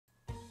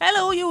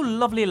Hello you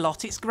lovely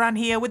lot, it's Gran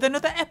here with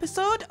another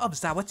episode of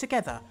Zawa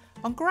Together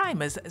on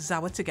Grimer's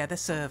Zawa Together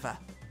server.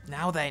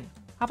 Now then,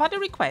 I've had a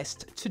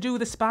request to do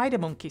the spider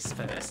monkeys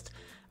first,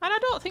 and I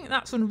don't think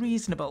that's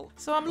unreasonable.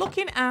 So I'm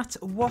looking at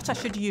what I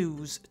should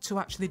use to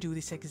actually do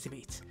this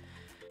exhibit.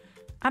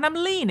 And I'm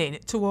leaning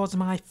towards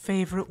my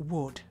favourite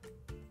wood.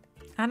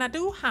 And I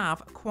do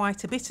have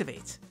quite a bit of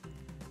it.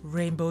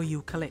 Rainbow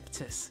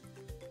eucalyptus.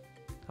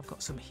 I've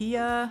got some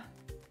here.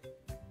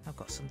 I've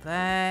got some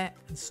there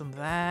and some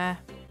there.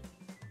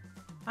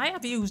 I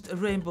have used a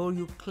rainbow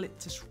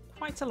eucalyptus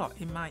quite a lot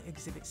in my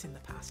exhibits in the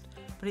past,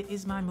 but it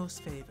is my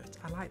most favourite.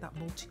 I like that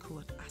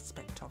multicoloured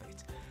aspect of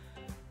it.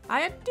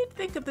 I did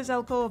think of the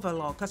Zelkova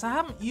log because I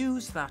haven't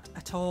used that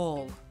at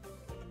all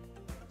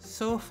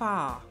so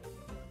far.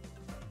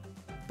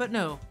 But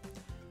no,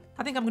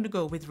 I think I'm going to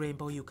go with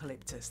rainbow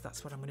eucalyptus.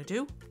 That's what I'm going to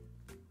do.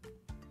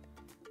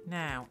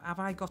 Now, have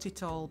I got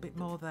it all? A bit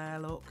more there,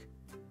 look.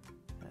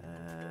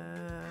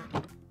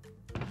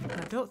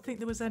 I don't think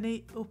there was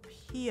any up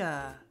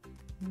here.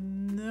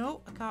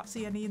 No, I can't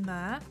see any in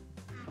there.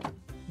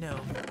 No.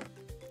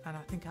 And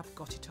I think I've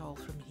got it all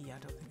from here. I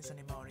don't think there's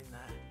any more in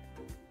there.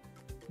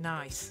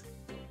 Nice.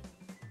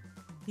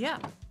 Yeah.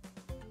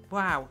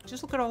 Wow,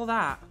 just look at all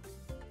that.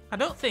 I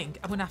don't think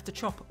I'm going to have to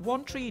chop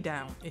one tree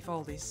down if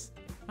all this...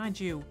 Mind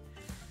you,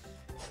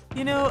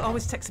 it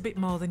always takes a bit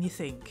more than you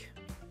think.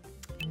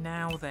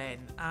 Now then,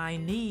 I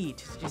need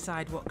to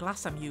decide what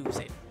glass I'm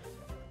using.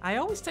 I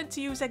always tend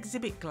to use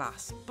exhibit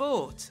glass,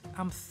 but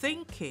I'm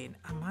thinking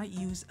I might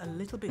use a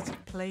little bit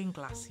of plain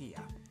glass here.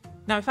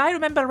 Now, if I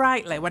remember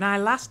rightly, when I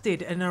last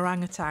did an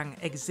orangutan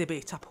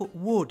exhibit, I put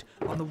wood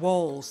on the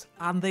walls,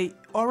 and the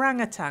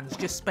orangutans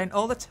just spent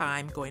all the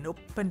time going up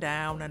and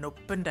down and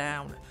up and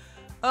down.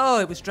 Oh,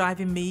 it was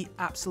driving me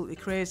absolutely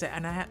crazy,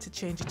 and I had to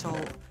change it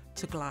all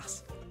to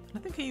glass. I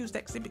think I used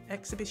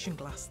exhibition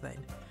glass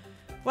then.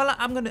 Well,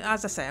 I'm going to,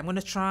 as I say, I'm going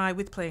to try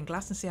with plain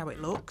glass and see how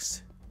it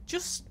looks.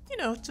 Just,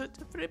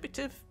 for a bit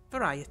of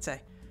variety.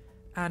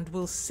 And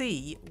we'll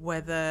see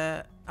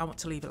whether I want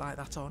to leave it like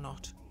that or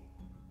not.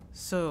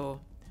 So,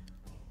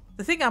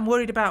 the thing I'm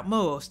worried about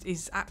most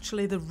is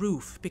actually the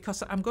roof,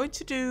 because I'm going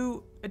to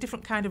do a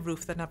different kind of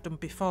roof than I've done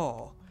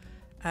before.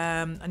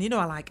 And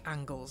I like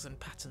angles and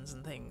patterns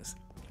and things.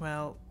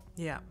 Well,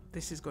 yeah,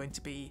 this is going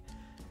to be...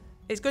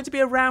 It's going to be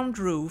a round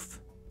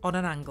roof on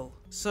an angle.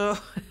 So,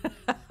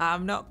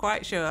 I'm not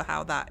quite sure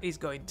how that is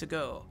going to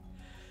go.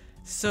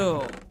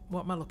 So,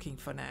 what am I looking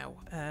for now?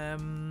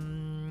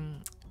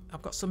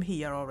 I've got some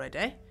here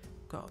already.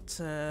 Got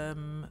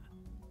some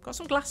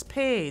glass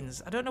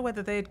panes. I don't know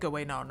whether they'd go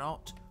in or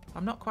not.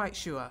 I'm not quite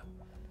sure.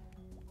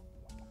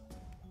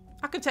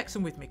 I can take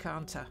some with me,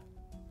 can't I?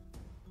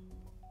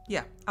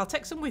 Yeah, I'll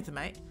take some with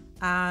me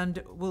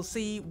and we'll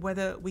see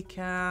whether we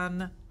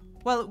can...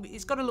 Well,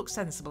 it's got to look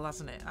sensible,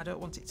 hasn't it? I don't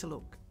want it to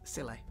look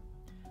silly.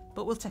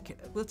 But we'll take it.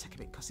 We'll take a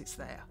bit because it's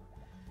there.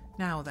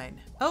 Now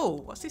then.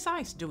 Oh, what's this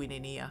ice doing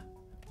in here?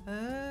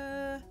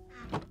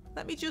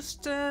 Let me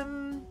just...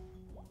 Oh,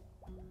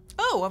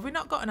 have we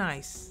not got an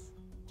ice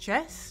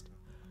chest?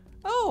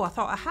 Oh, I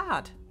thought I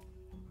had.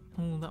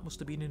 Oh, that must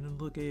have been in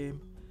another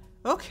game.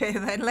 Okay,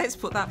 then let's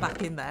put that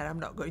back in there. I'm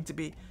not going to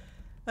be...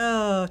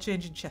 Oh,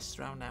 changing chests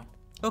around now.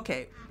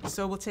 Okay,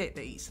 so we'll take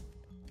these.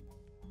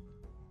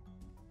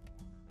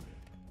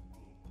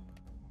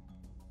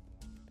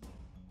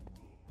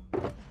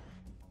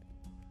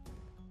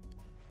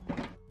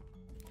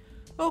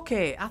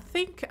 Okay, I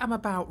think I'm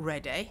about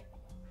ready.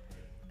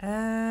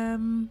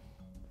 Oh,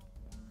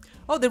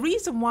 the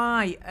reason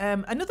why,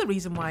 another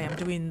reason why I'm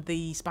doing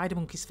the spider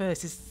monkeys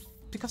first is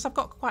because I've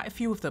got quite a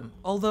few of them,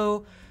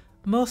 although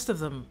most of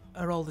them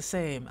are all the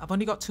same. I've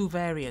only got two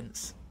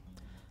variants.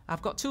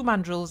 I've got two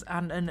mandrills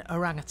and an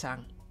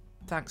orangutan,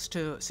 thanks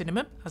to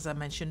Cinnamon, as I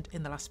mentioned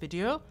in the last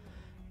video.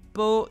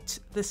 But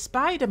the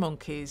spider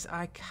monkeys,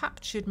 I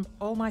captured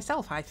all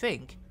myself, I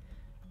think.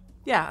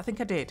 Yeah, I think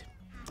I did.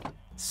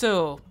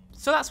 So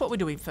that's what we're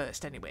doing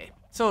first anyway.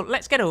 So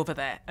let's get over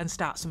there and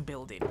start some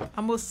building.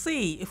 And we'll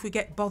see if we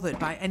get bothered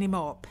by any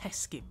more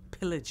pesky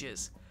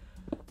pillagers.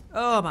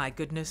 Oh my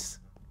goodness.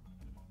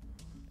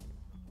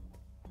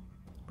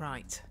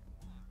 Right.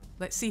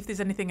 Let's see if there's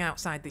anything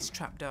outside this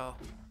trapdoor.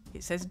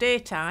 It says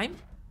daytime.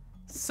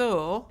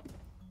 So,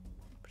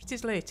 it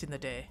is late in the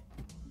day.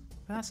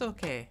 But that's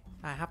okay.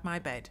 I have my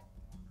bed.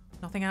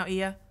 Nothing out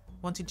here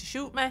wanting to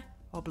shoot me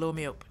or blow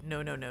me up.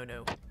 No, no, no,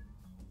 no.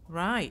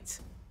 Right.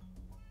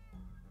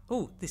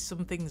 Oh, there's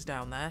some things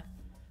down there.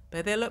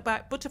 But they look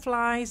like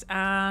butterflies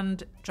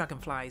and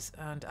dragonflies.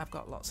 And I've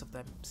got lots of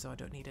them, so I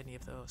don't need any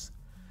of those.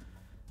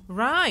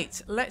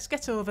 Right, let's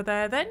get over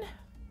there then.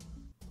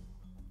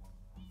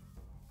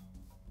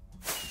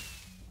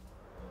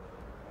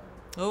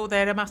 Oh,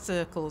 there are my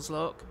circles,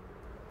 look.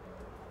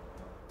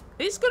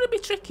 It's going to be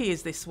tricky,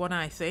 is this one,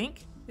 I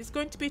think. It's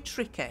going to be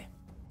tricky.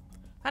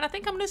 And I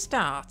think I'm going to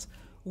start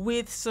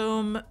with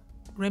some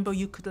rainbow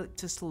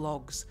eucalyptus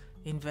logs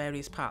in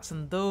various parts,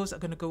 and those are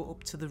going to go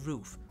up to the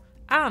roof.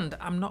 And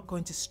I'm not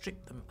going to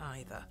strip them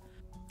either.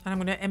 And I'm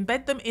going to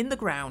embed them in the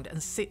ground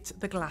and sit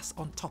the glass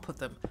on top of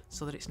them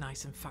so that it's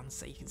nice and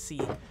fancy. You can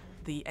see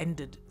the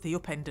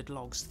upended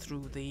logs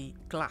through the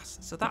glass.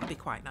 So that'd be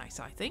quite nice,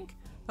 I think.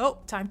 Oh,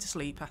 time to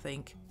sleep, I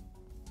think.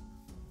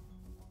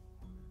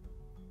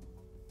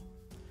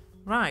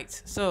 Right,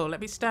 so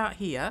let me start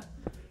here.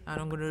 And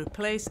I'm going to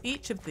replace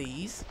each of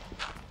these.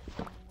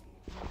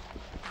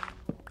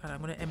 And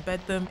I'm going to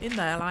embed them in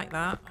there like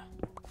that.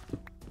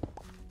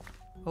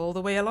 All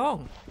the way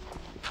along.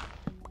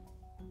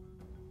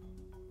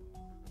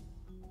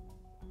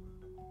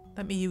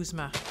 Let me use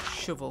my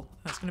shovel.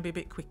 That's going to be a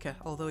bit quicker,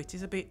 although it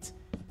is a bit,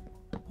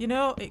 you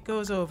know, it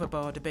goes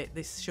overboard a bit,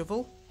 this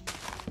shovel.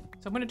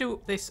 So I'm going to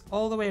do this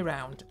all the way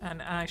around,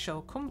 and I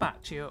shall come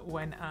back to you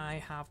when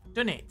I have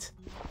done it.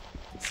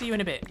 See you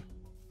in a bit.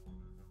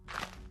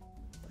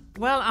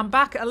 Well, I'm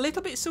back a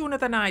little bit sooner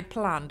than I'd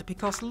planned,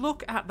 because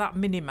look at that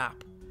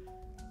mini-map.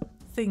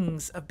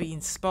 Things have been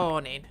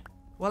spawning.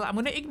 Well, I'm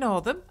going to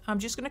ignore them. I'm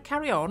just going to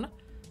carry on.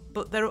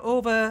 But they're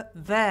over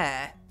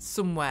there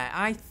somewhere.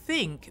 I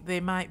think they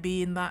might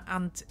be in that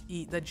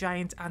the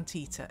giant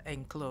anteater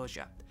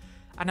enclosure.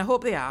 And I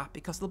hope they are,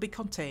 because they'll be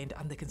contained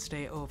and they can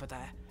stay over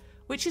there.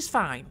 Which is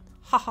fine.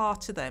 Ha-ha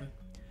to them.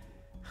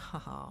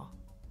 Ha-ha.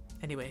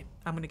 Anyway,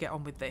 I'm going to get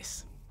on with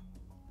this.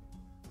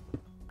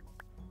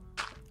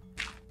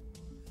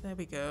 There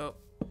we go.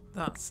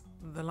 That's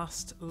the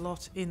last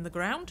lot in the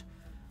ground.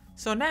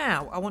 So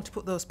now I want to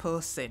put those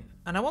posts in,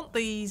 and I want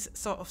these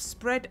sort of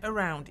spread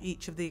around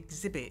each of the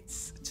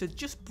exhibits to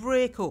just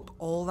break up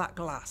all that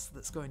glass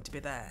that's going to be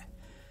there.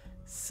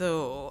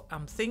 So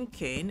I'm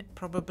thinking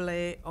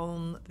probably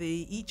on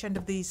each end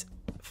of these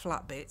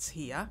flat bits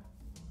here,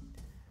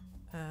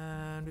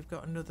 and we've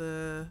got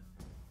another,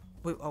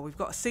 we've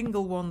got a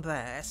single one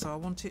there, so I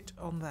want it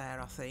on there,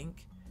 I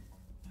think.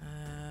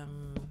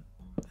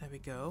 There we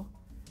go.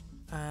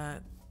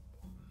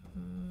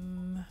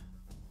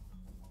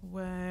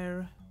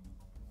 Where?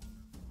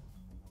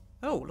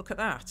 Oh, look at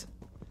that.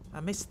 I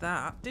missed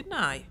that, didn't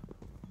I?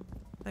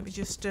 Let me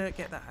just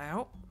get that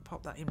out.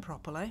 Pop that in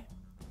properly.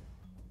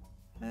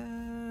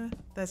 There's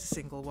a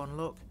single one,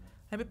 look.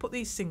 Let me put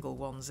these single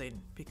ones in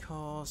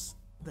because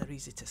they're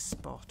easy to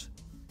spot.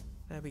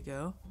 There we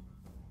go.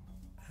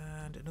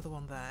 And another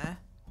one there.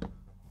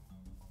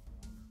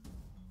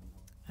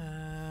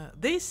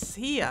 This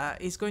here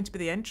is going to be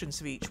the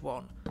entrance of each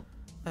one.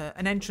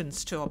 An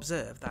entrance to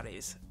observe, that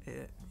is.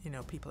 You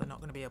know, people are not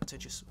going to be able to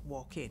just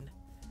walk in.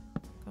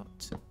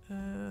 Got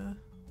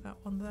that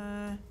one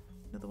there.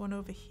 Another one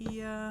over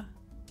here.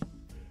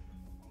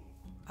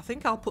 I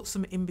think I'll put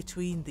some in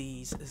between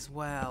these as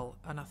well.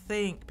 And I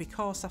think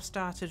because I've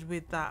started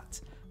with that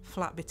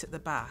flat bit at the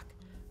back,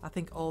 I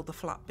think all the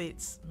flat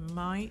bits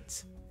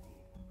might...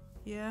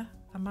 Yeah,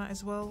 I might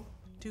as well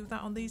do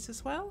that on these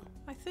as well,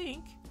 I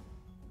think.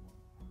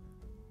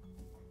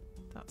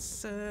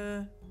 That's...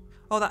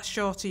 Oh, that's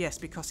shorter, yes,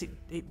 because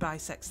it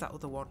bisects that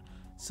other one.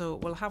 So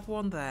we'll have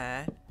one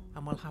there,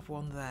 and we'll have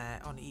one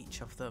there on each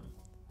of them,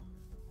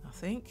 I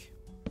think.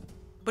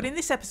 But in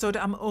this episode,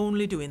 I'm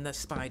only doing the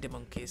spider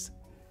monkeys.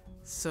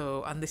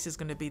 So, and this is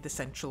going to be the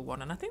central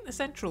one. And I think the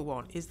central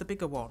one is the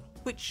bigger one,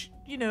 which,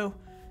 you know,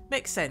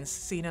 makes sense,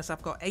 seeing as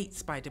I've got 8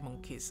 spider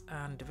monkeys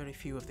and very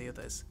few of the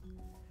others.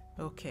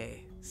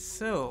 Okay,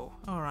 so,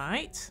 all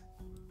right.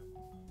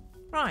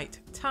 Right,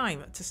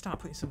 time to start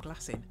putting some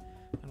glass in.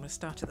 I'm going to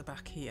start at the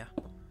back here.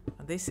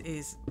 And this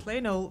is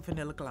plain old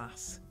vanilla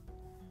glass.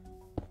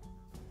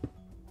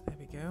 There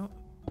we go.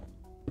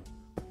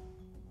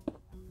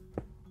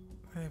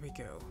 There we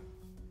go.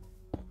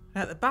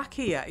 Now at the back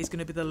here is going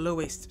to be the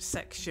lowest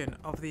section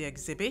of the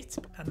exhibit,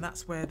 and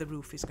that's where the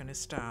roof is going to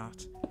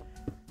start.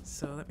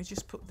 So let me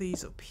just put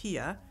these up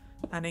here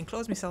and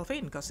enclose myself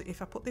in, because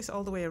if I put this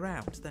all the way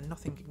around, then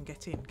nothing can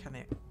get in, can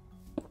it?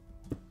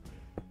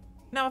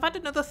 Now I've had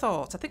another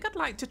thought. I think I'd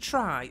like to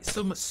try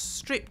some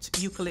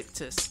stripped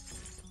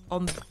eucalyptus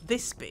on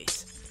this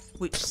bit,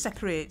 which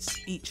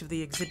separates each of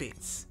the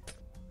exhibits.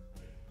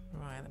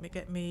 Right, let me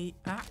get me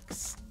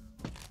axe.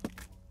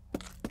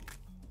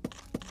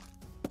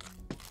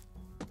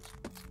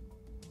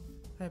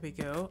 There we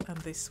go, and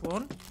this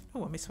one.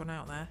 Oh, I missed one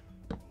out there.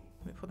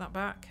 Let me put that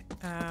back,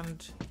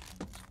 and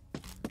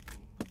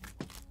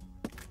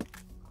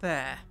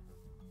there.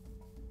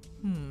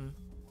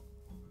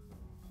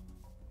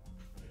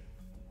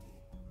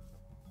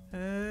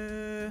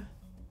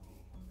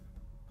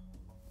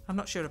 I'm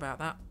not sure about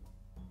that.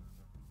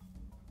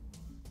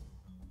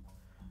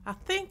 I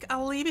think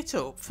I'll leave it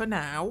up for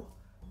now,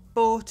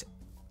 but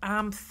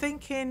I'm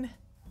thinking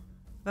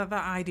that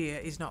idea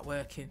is not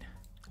working.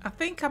 I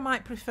think I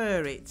might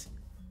prefer it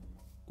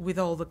with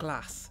all the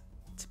glass,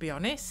 to be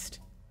honest.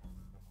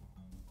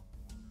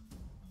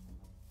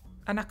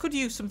 And I could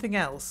use something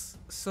else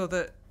so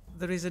that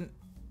there isn't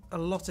a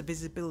lot of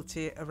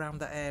visibility around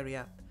that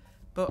area.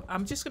 But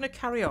I'm just going to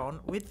carry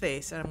on with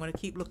this, and I'm going to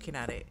keep looking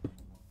at it.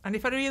 And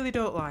if I really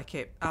don't like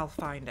it, I'll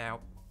find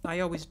out. I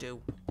always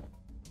do.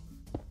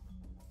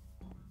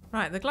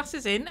 Right, the glass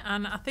is in,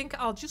 and I think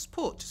I'll just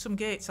put some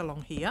gates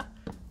along here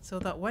so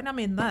that when I'm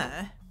in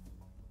there,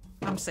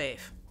 I'm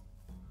safe.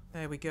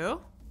 There we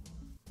go.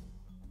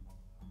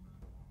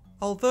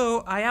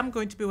 Although I am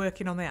going to be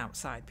working on the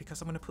outside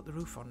because I'm going to put the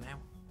roof on now.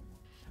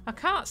 I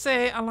can't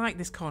say I like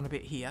this corner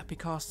bit here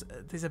because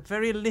there's a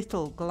very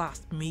little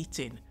glass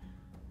meeting.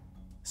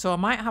 So I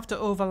might have to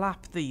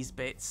overlap these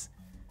bits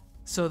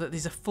so that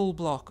there's a full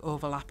block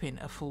overlapping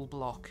a full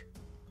block.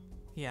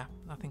 Yeah,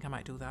 I think I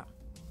might do that.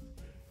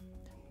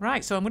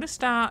 Right, so I'm going to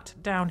start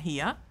down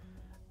here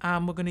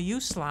and we're going to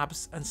use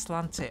slabs and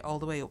slant it all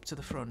the way up to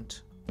the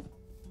front.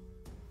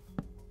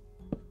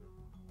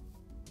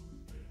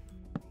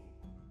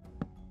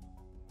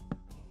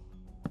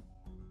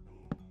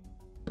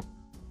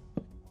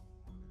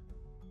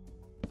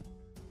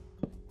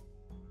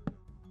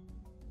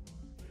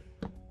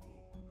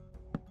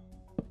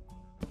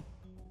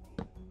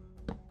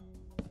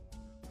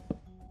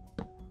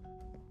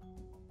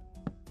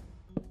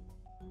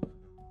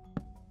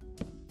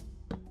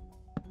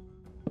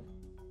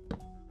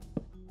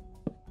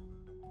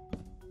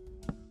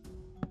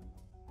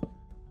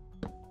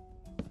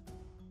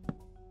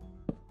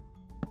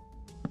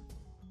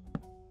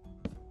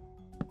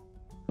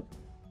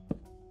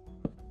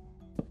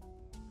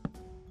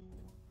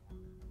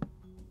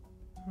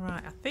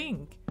 Right, I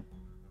think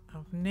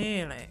I've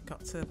nearly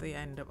got to the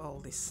end of all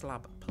this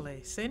slab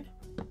placing.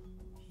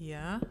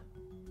 Here.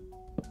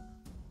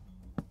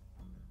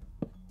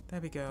 There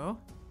we go.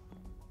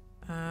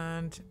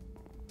 And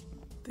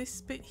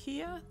this bit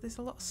here, there's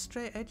a lot of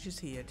straight edges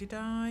here. Did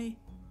I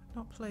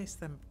not place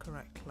them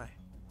correctly?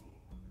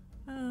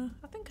 I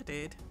think I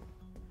did.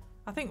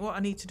 I think what I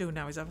need to do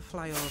now is have a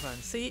flyover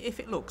and see if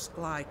it looks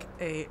like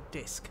a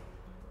disc.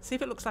 See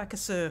if it looks like a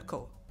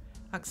circle.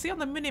 I can see on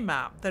the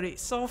mini-map that it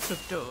sort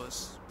of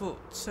does, but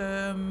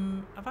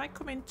have I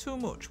come in too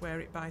much where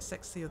it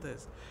bisects the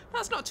others?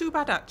 That's not too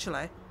bad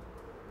actually,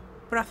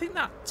 but I think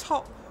that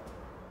top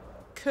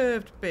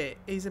curved bit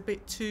is a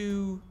bit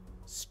too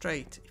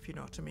straight, if you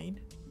know what I mean.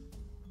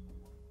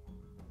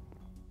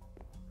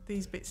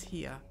 These bits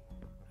here,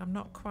 I'm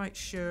not quite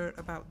sure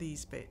about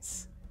these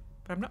bits,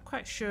 but I'm not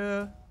quite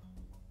sure.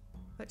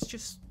 Let's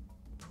just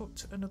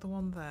put another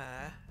one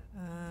there.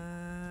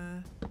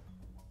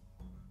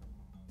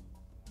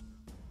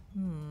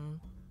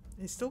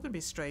 It's still going to be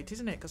straight,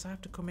 isn't it? Because I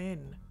have to come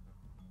in.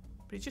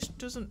 But it just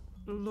doesn't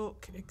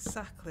look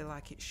exactly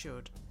like it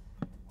should.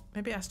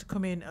 Maybe it has to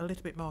come in a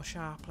little bit more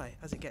sharply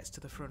as it gets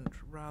to the front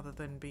rather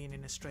than being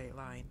in a straight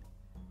line.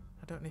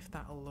 I don't know if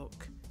that'll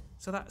look.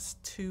 So that's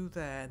 2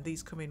 there, and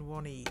these come in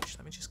 1 each.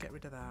 Let me just get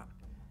rid of that.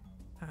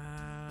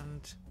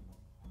 And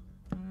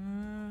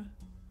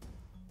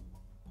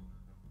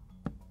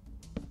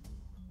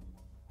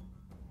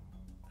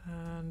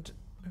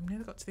I've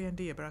nearly got to the end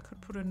here, but I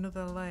could put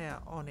another layer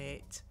on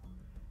it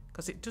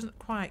because it doesn't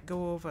quite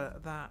go over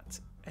that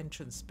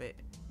entrance bit,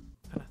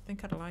 and I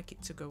think I'd like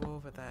it to go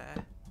over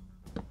there.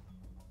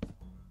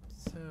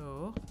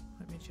 So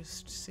let me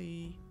just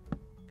see,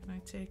 can I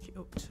take it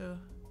up to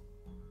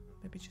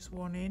maybe just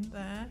 1 in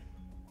there?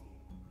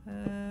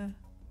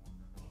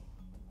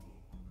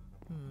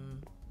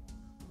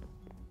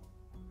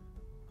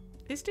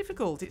 It's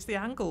difficult, it's the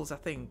angles I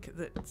think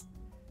that.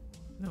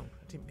 No,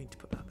 I didn't mean to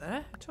put that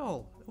there at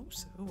all.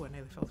 Oops, oh, I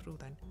nearly fell through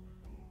then.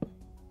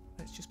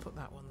 Let's just put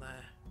that one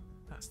there.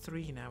 That's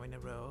 3 now in a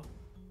row.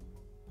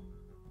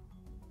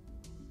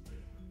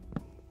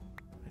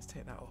 Let's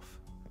take that off.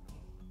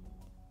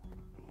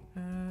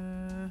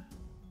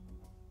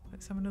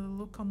 Let's have another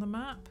look on the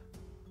map.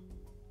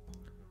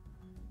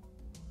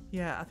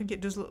 Yeah, I think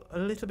it does look a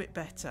little bit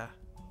better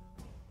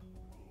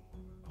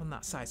on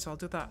that side, so I'll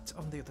do that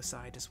on the other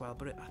side as well,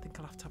 but I think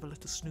I'll have to have a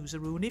little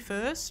snoozer-rooney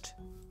first.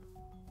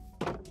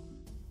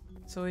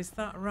 So is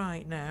that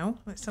right now?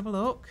 Let's have a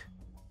look.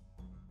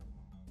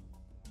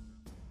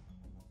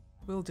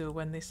 Will do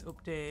when this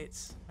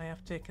updates. I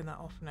have taken that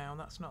off now,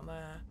 that's not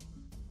there.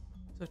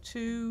 So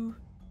 2,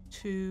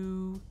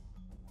 2,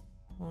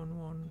 1,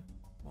 1,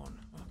 1.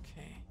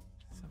 Okay,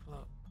 let's have a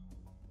look.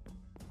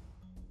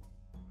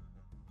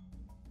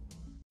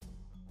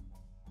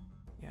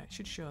 Yeah, it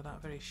should show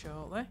that very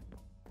shortly. Are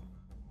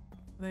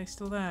they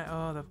still there?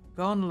 Oh, they've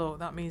gone, look.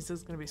 That means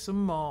there's going to be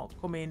some more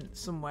coming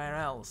somewhere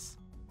else.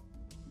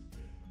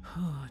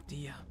 Oh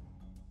dear.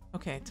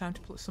 Okay, time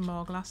to put some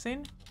more glass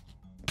in.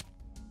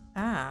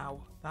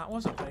 Ow, that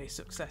wasn't very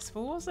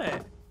successful, was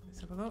it? Let's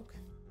have a look.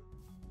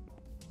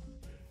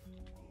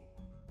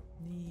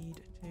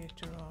 Need a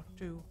tater or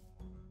 2.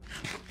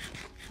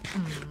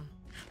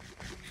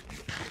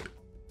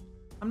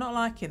 I'm not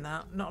liking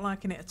that. Not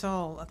liking it at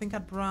all. I think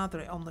I'd rather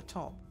it on the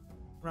top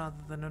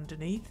rather than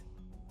underneath.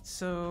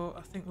 So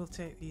I think we'll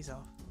take these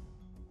off.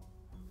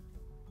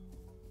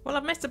 Well,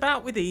 I've messed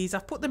about with these.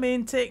 I've put them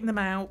in, taken them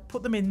out,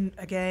 put them in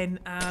again,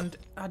 and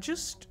I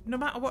just, no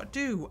matter what I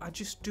do, I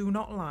just do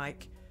not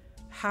like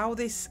how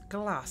this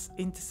glass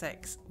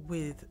intersects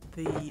with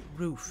the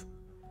roof.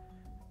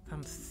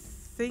 I'm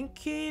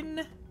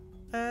thinking,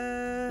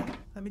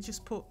 let me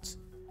just put,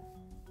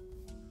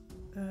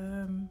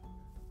 I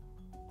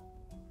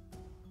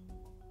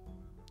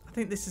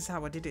think this is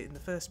how I did it in the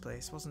first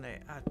place, wasn't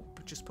it? I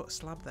just put a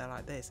slab there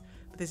like this,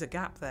 but there's a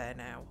gap there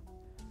now.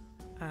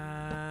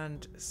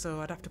 And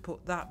so I'd have to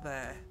put that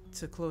there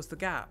to close the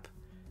gap.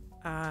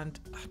 And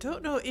I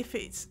don't know if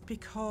it's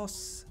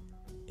because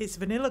it's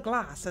vanilla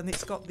glass and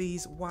it's got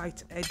these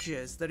white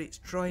edges that it's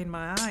drawing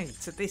my eye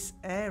to this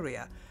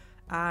area,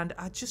 and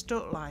I just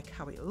don't like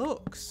how it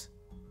looks.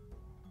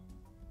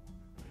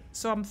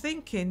 So I'm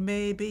thinking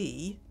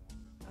maybe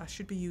I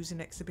should be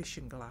using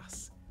exhibition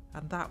glass,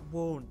 and that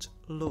won't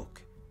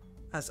look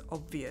as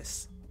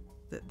obvious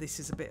that this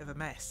is a bit of a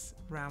mess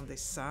around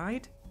this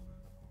side.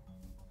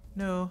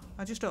 No,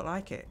 I just don't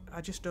like it.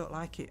 I just don't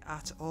like it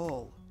at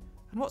all.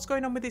 And what's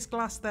going on with this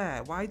glass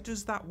there? Why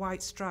does that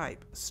white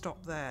stripe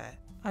stop there?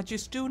 I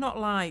just do not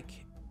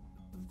like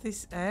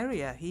this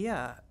area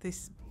here,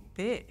 this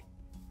bit.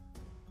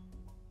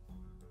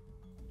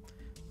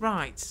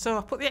 Right, so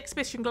I put the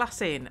exhibition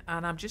glass in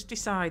and I'm just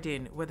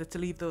deciding whether to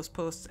leave those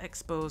posts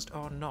exposed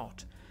or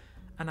not.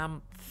 And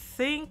I'm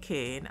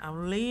thinking,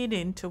 I'm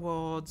leaning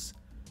towards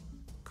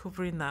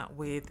covering that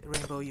with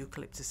rainbow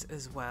eucalyptus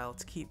as well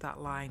to keep that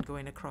line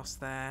going across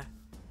there.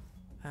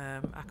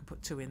 I can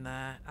put 2 in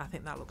there. I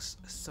think that looks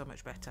so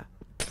much better.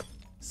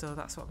 So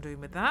that's what I'm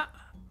doing with that.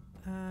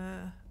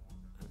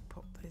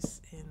 Pop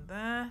this in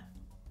there.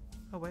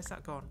 Oh, where's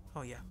that gone?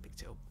 Oh yeah,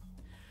 picked it up.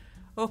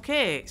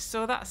 Okay,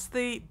 so that's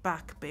the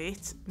back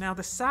bit. Now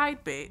the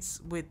side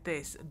bits with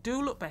this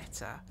do look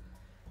better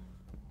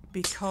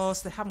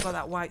because they haven't got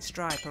that white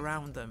stripe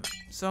around them.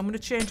 So I'm going to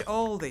change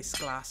all this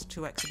glass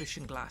to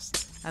exhibition glass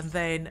and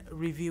then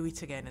review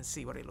it again and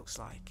see what it looks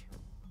like.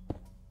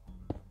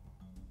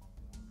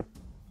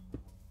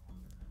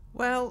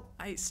 Well,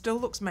 it still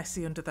looks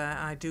messy under there.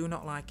 I do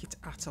not like it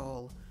at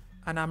all.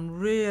 And I'm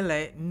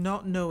really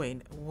not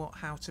knowing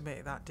how to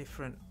make that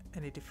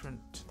any different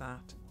to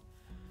that.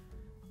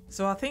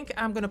 So I think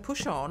I'm going to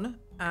push on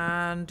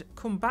and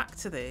come back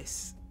to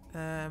this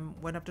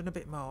when I've done a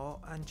bit more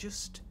and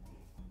just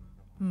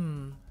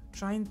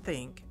try and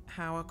think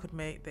how I could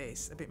make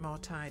this a bit more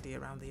tidy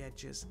around the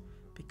edges,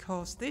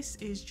 because this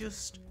is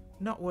just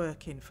not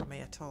working for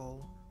me at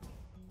all.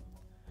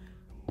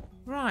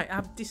 Right,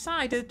 I've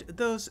decided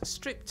those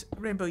stripped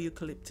rainbow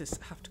eucalyptus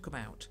have to come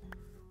out.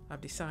 I've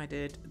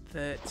decided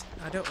that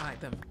I don't like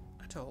them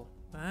at all.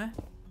 There.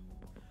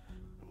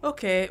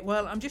 Okay,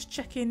 well, I'm just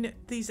checking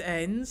these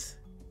ends.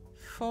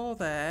 4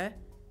 there.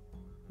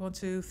 1,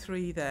 2,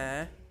 3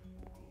 there.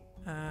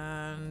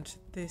 And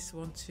this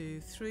 1, 2,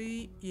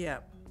 3. Yeah.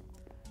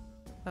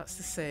 That's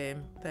the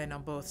same then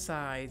on both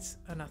sides.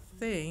 And I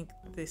think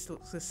this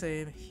looks the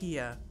same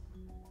here.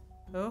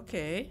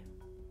 Okay.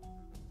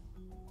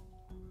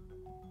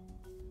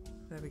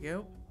 There we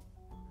go.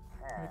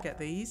 Let me get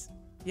these.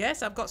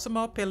 Yes, I've got some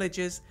more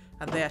pillagers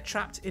and they are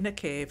trapped in a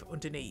cave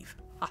underneath.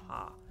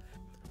 Haha.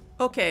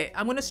 Okay,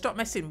 I'm going to stop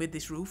messing with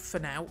this roof for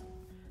now.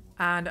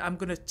 And I'm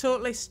going to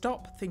totally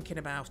stop thinking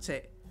about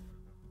it.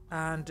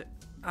 And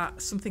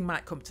something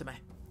might come to me.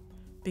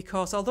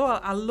 Because although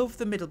I love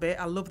the middle bit,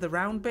 I love the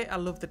round bit, I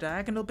love the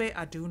diagonal bit,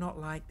 I do not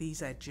like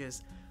these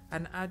edges.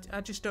 And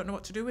I just don't know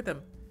what to do with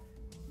them.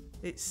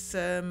 It's,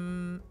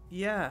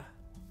 yeah.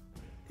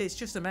 It's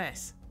just a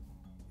mess.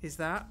 Is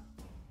that?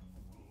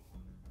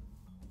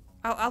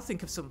 I'll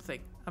think of something.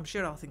 I'm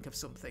sure I'll think of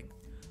something.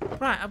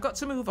 Right, I've got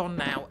to move on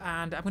now,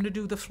 and I'm going to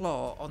do the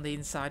floor on the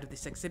inside of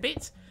this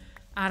exhibit.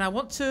 And I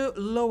want to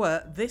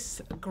lower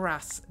this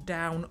grass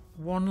down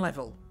 1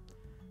 level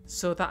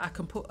so that I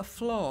can put a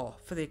floor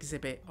for the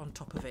exhibit on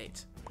top of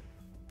it.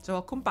 So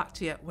I'll come back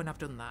to you when I've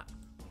done that.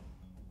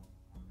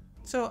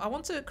 So I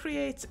want to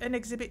create an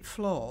exhibit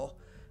floor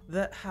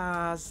that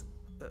has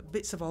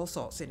bits of all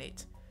sorts in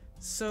it.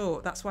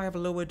 So that's why I've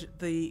lowered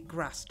the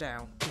grass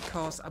down,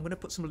 because I'm going to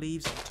put some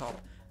leaves on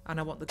top and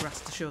I want the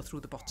grass to show through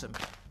the bottom.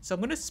 So I'm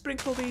going to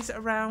sprinkle these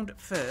around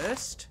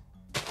first.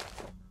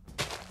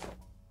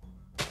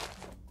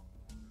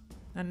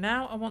 And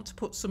now I want to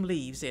put some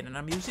leaves in, and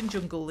I'm using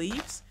jungle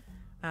leaves.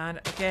 And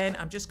again,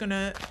 I'm just going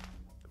to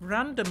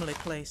randomly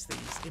place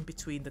these in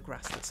between the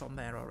grass that's on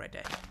there already.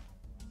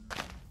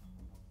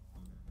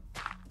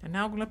 And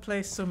now I'm going to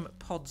place some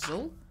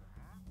podzol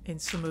in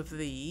some of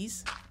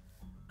these.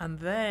 And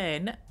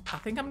then I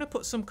think I'm going to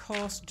put some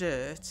coarse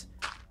dirt,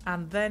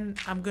 and then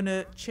I'm going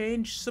to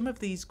change some of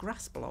these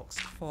grass blocks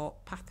for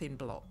pathing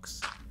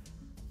blocks.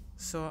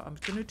 So I'm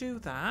going to do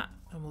that,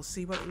 and we'll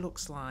see what it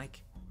looks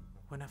like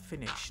when I've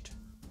finished.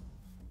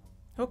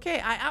 Okay,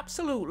 I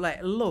absolutely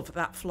love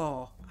that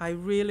floor. I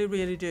really,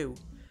 really do.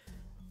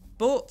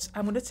 But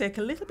I'm going to take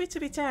a little bit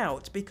of it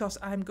out because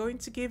I'm going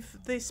to give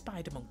the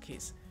spider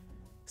monkeys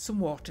some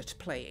water to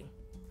play in.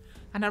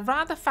 And I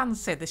rather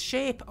fancy the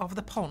shape of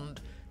the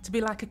pond to be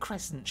like a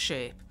crescent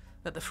shape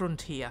at the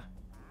front here.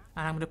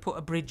 And I'm going to put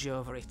a bridge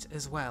over it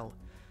as well.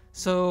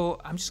 So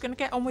I'm just going to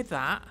get on with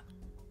that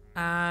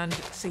and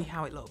see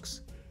how it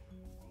looks.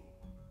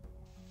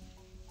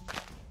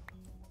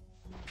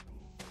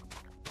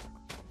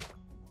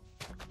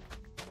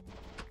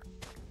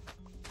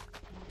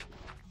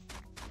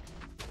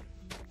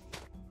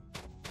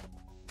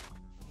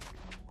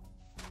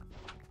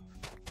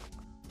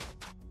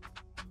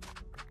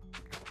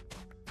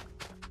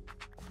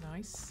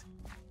 Nice.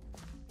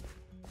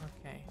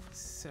 Okay,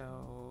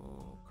 so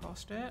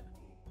coarse dirt.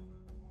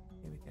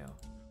 Here we go.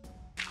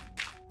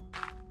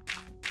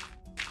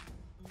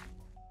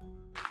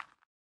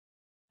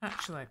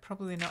 Actually,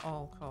 probably not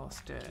all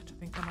coarse dirt. I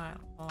think I might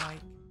like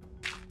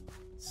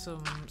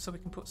some, so we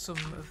can put some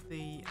of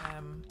the,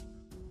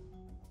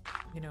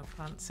 you know,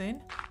 plants in.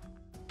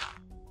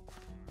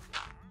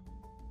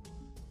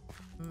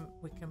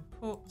 We can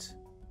put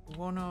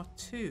 1 or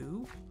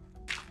 2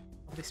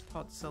 of this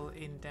podzol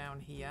in down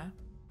here.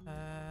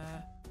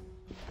 Let's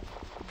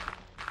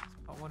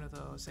put one of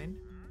those in.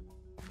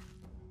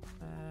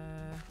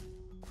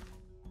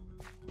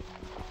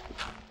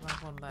 We'll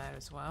have one there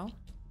as well.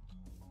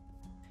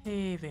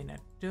 Paving. I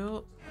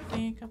don't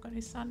think I've got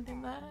any sand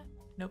in there.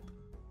 Nope.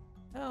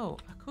 Oh,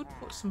 I could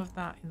put some of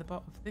that in the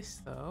bottom of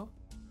this though.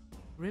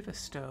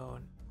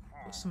 Riverstone.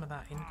 Put some of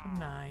that in,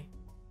 couldn't I?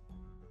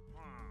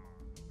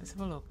 Let's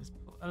have a look. Let's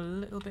put a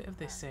little bit of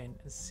this in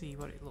and see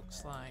what it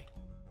looks like.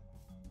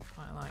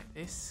 Quite like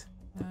this.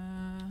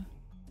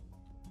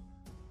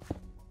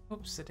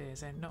 Oops, it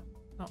is. Not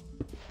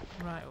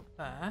right up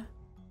there.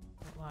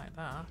 Not like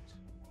that.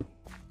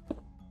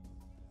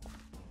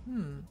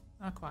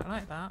 I quite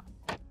like that.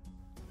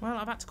 Well,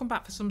 I've had to come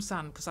back for some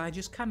sand because I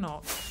just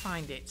cannot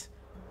find it.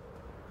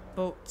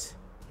 But,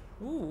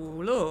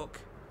 ooh, look.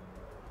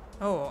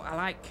 Oh, I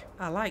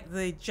like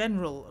the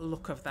general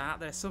look of that.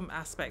 There's some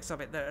aspects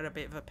of it that are a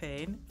bit of a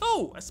pain.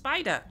 Oh, a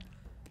spider.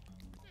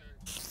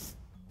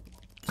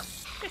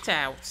 Get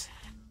out.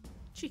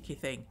 Cheeky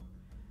thing.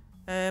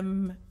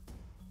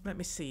 Let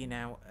me see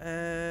now.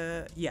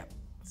 Yeah.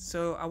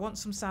 So I want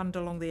some sand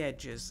along the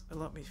edges.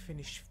 Let me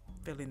finish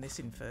filling this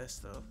in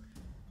first though.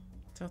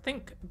 So I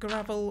think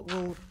gravel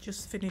will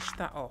just finish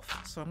that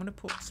off. So I'm going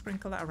to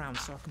sprinkle that around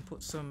so I can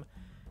put some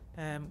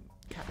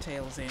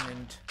cattails in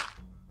and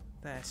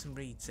some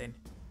reeds in.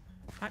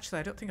 Actually,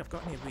 I don't think I've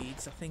got any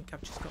reeds. I think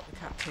I've just got the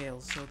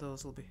cattails, so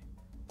those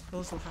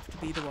will have to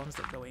be the ones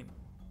that go in.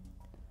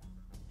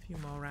 A few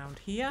more around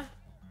here.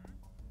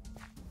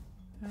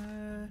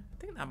 I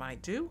think that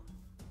might do.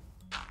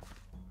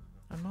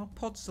 And more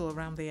podzol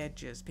around the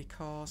edges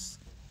because,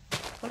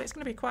 well, it's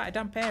going to be quite a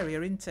damp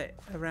area, isn't it,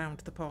 around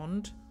the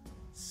pond.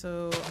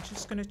 So I'm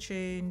just going to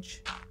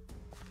change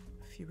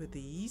a few of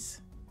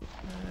these.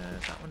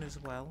 That one as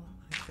well,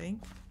 I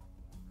think.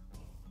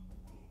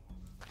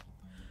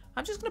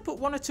 I'm just going to put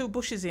 1 or 2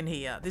 bushes in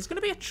here. There's going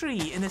to be a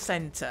tree in the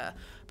centre,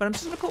 but I'm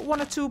just going to put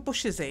 1 or 2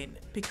 bushes in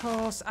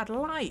because I'd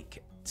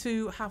like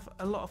to have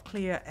a lot of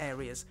clear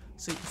areas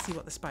so you can see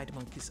what the spider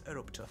monkeys are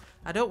up to.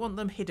 I don't want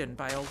them hidden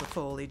by all the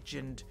foliage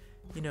and,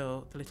 you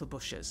know, the little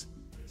bushes.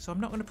 So I'm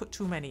not going to put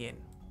too many in.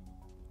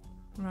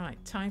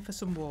 Right, time for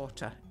some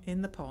water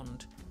in the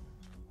pond.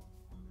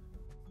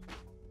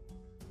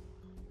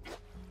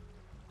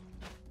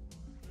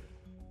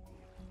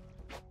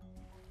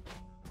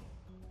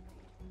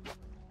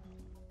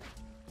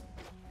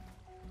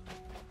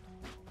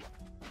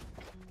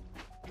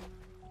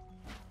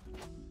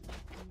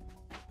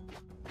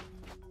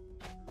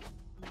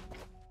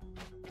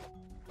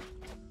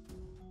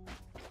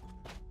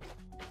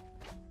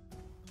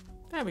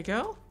 There we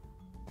go.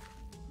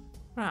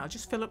 Right, I'll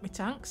just fill up my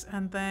tanks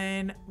and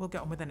then we'll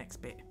get on with the next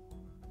bit.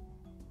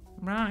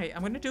 Right,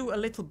 I'm going to do a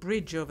little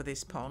bridge over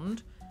this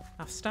pond.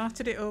 I've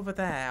started it over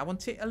there. I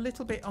want it a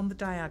little bit on the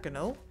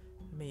diagonal.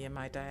 Me and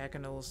my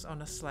diagonals,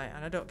 honestly,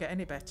 and I don't get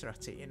any better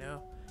at it, you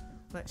know.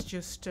 Let's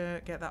just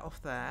get that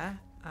off there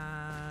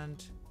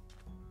and...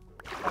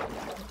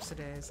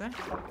 Oops-a-daisy.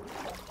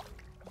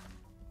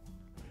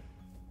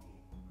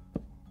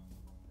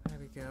 There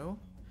we go.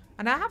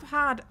 And I have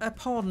had a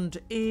pond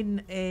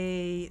in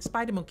a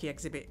spider monkey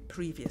exhibit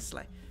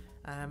previously,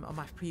 on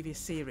my previous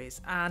series,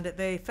 and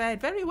they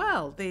fared very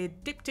well. They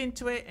dipped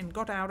into it and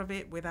got out of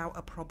it without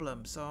a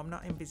problem, so I'm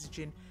not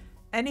envisaging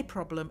any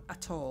problem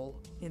at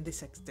all in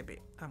this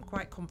exhibit. I'm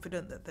quite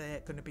confident that they're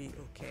going to be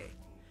okay.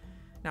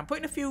 Now I'm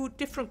putting a few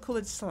different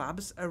coloured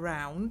slabs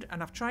around,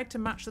 and I've tried to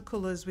match the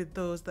colours with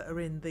those that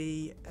are in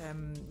the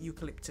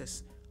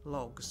eucalyptus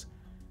logs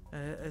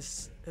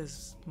as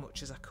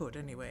much as I could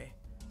anyway.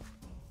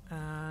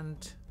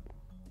 And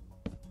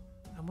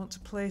I want to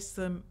place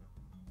them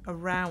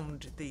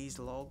around these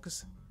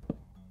logs.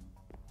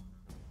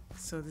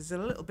 So there's a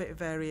little bit of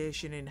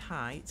variation in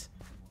height,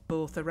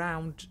 both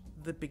around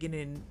the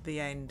beginning, the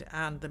end,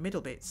 and the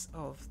middle bits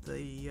of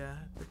the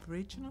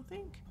bridge, and I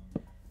think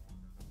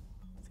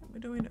we're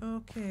doing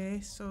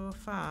okay so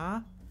far.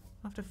 I'll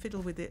have to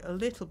fiddle with it a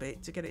little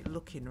bit to get it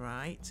looking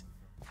right,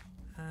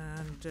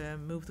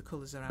 and move the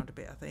colours around a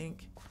bit, I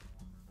think.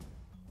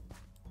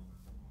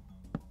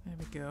 There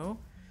we go.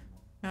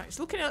 Now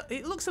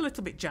it looks a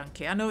little bit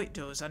janky. I know it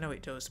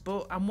does,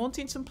 but I'm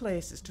wanting some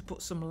places to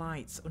put some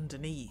lights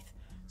underneath.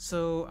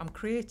 So I'm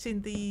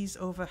creating these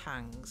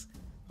overhangs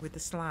with the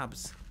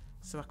slabs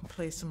so I can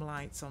place some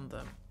lights on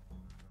them.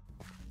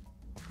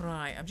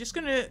 Right, I'm just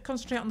going to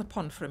concentrate on the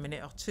pond for a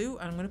minute or two,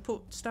 and I'm going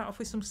to start off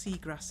with some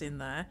seagrass in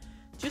there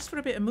just for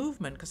a bit of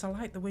movement because I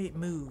like the way it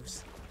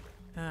moves.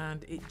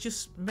 And it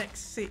just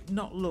makes it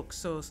not look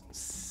so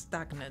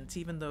stagnant,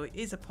 even though it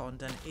is a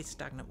pond and it is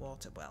stagnant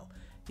water. Well,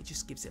 It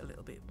just gives it a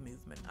little bit of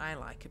movement. I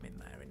like them in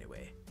there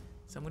anyway.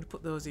 So I'm going to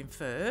put those in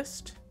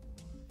first.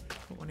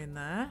 Put one in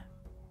there.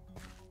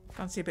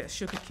 Fancy a bit of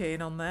sugar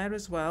cane on there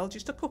as well.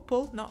 Just a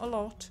couple, not a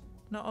lot.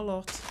 Not a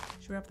lot.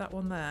 Should we have that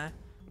one there?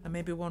 And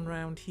maybe one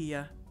round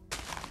here.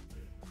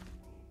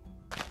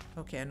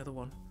 Okay, another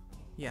one.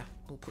 Yeah,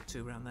 we'll put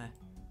two around there.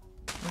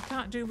 We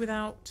can't do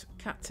without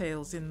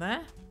cattails in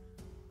there.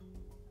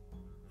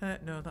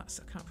 No, I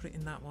can't put it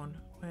in that one.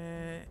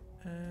 Where?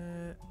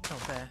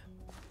 Oh, there.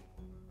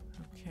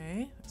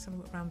 Okay, let's have a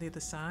look around the other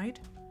side.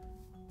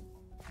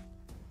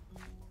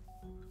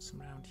 Put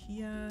some around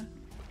here.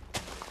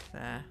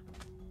 There.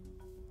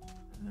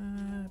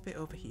 A bit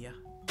over here.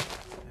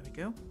 There we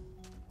go.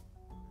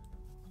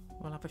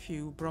 We'll have a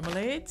few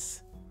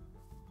bromeliads.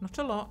 Not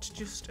a lot,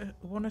 just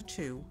one or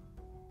two.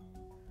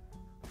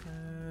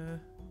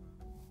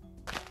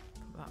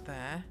 Put that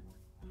there.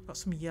 I've got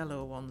some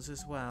yellow ones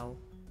as well.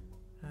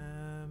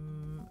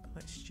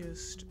 Let's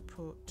just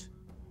put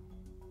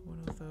one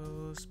of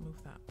those.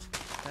 Move that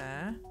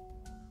there.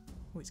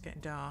 Oh, it's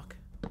getting dark.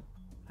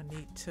 I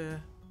need to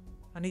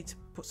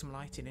put some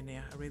lighting in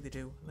here. I really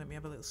do. Let me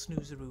have a little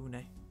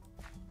snoozeroony.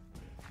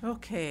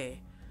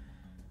 Okay.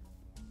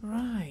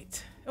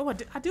 Right. Oh,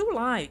 I do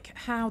like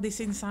how this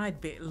inside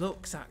bit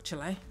looks,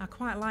 actually. I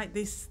quite like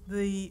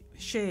the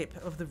shape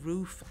of the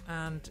roof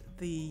and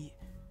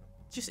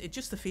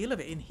just the feel of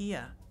it in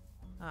here.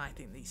 I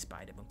think these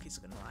spider monkeys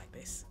are going to like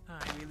this.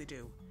 I really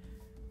do.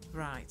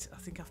 Right, I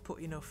think I've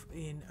put enough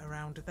in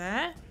around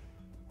there.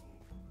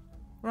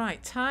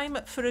 Right, time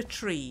for a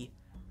tree.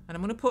 And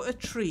I'm going to put a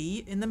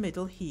tree in the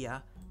middle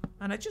here.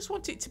 And I just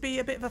want it to be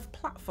a bit of a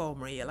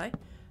platform, really.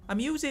 I'm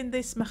using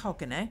this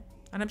mahogany.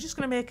 And I'm just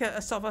going to make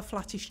a sort of a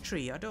flattish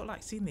tree. I don't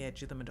like seeing the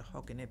edge of the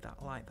mahogany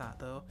like that,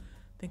 though.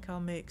 I think I'll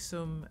make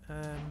some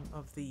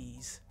of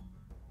these.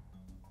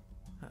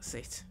 That's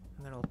it.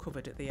 And they're all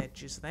covered at the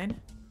edges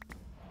then.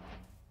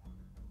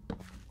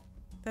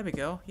 There we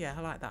go. Yeah,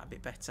 I like that a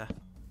bit better.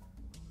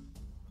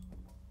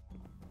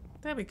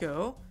 There we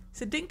go.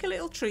 It's a dinky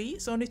little tree.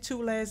 It's only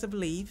 2 layers of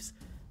leaves.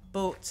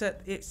 But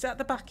it's at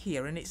the back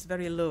here and it's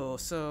very low.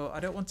 So I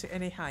don't want it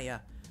any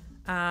higher.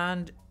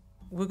 And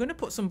we're going to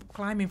put some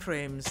climbing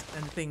frames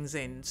and things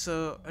in.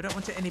 So I don't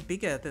want it any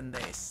bigger than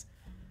this.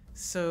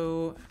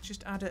 So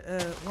just add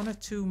 1 or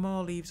 2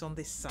 more leaves on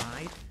this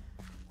side.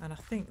 And I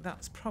think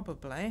that's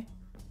probably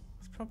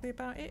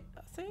about it,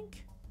 I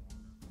think.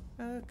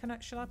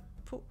 Shall I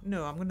put...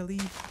 No, I'm going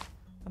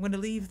to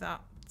leave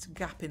that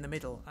gap in the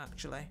middle,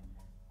 actually.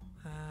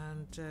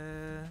 And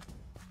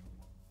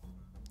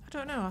I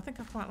don't know, I think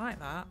I quite like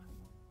that.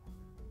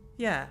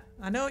 Yeah,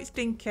 I know it's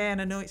dinky and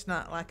I know it's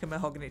not like a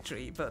mahogany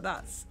tree, but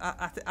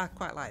I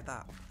quite like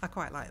that. I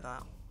quite like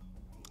that.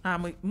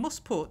 And we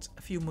must put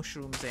a few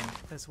mushrooms in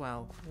as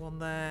well. One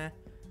there,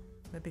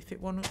 maybe fit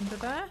one under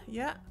there,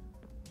 yeah.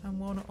 And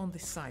one on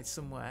this side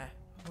somewhere.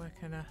 Where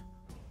can I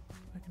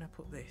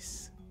put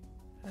this?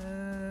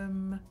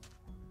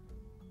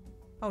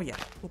 Oh yeah,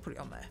 we'll put it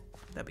on there.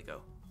 There we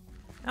go.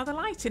 Now the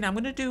lighting, I'm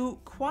going to do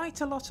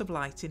quite a lot of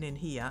lighting in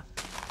here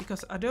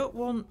because I don't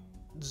want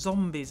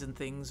zombies and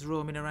things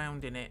roaming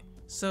around in it.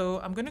 So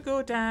I'm going to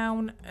go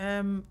down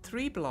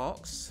 3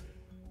 blocks.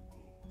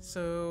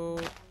 So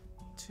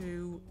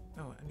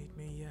I need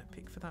me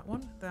pick for that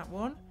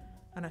one.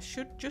 And I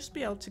should just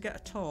be able to get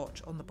a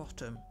torch on the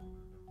bottom.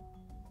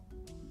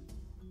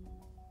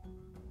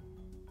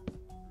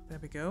 There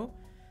we go.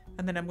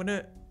 And then I'm going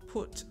to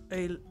put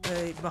a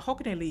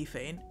mahogany leaf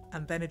in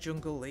and then a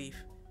jungle leaf.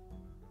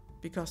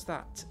 Because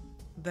that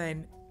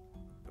then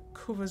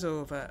covers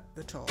over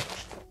the torch.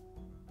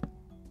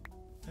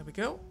 There we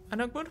go.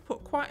 And I'm going to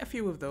put quite a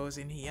few of those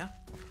in here.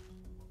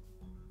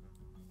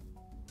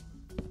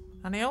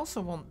 And I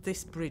also want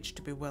this bridge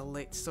to be well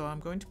lit, so I'm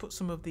going to put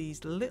some of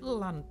these little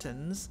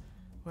lanterns.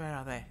 Where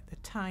are they? They're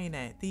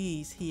tiny.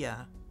 These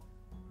here.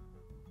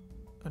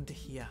 Under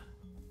here.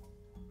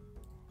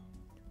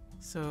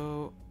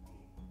 So...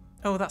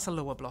 Oh, that's a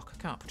lower block. I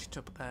can't put it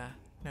up there.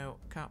 No,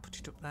 can't put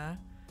it up there.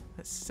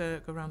 Let's go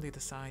around the other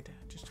side.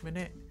 Just a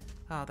minute.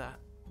 Ah, that.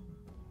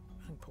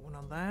 I can put one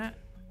on there.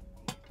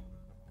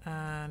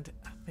 And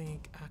I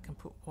think I can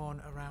put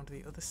one around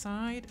the other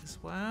side as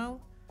well.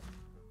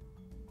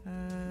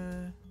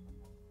 That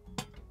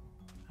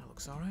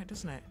looks alright,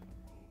 doesn't it?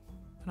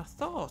 And I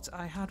thought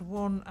I had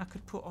one I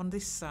could put on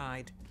this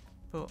side,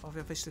 but I've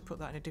obviously put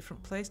that in a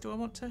different place. Do I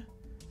want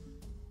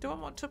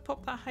to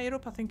pop that higher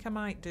up? I think I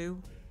might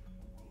do.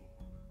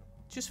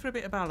 Just for a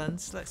bit of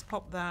balance, let's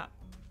pop that.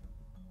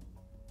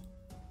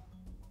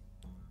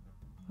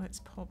 Let's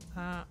pop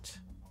that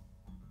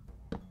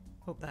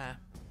up there.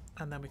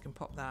 And then we can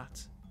pop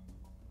that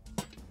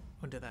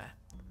under there.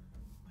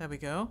 There we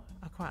go.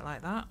 I quite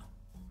like that.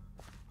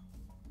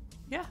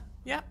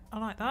 Yeah, I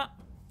like that.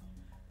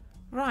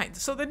 Right,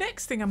 so the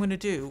next thing I'm going to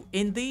do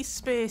in these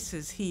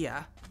spaces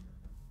here,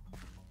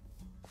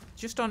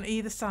 just on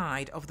either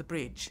side of the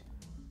bridge,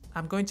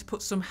 I'm going to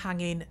put some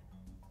hanging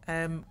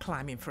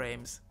climbing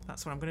frames.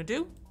 That's what I'm going to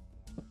do.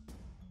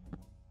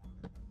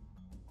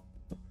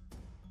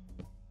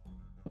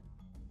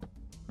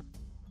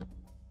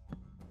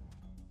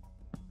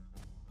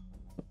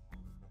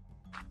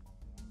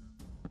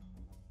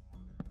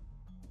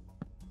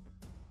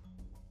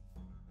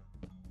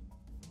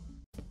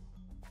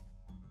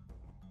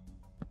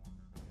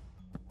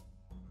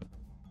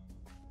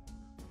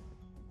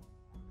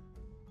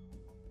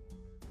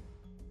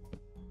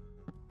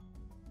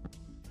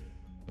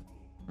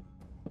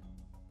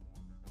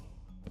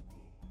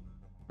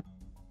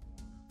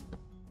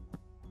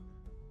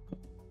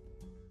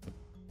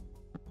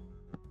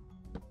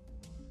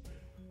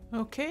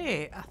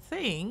 Okay, I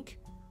think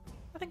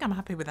I'm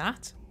happy with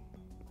that.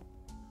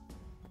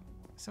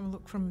 So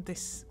look from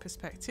this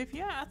perspective.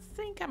 Yeah, I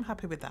think I'm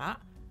happy with that.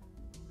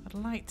 I'd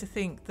like to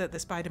think that the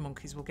spider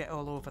monkeys will get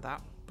all over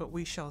that, but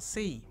we shall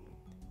see.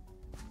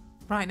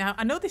 Right, now,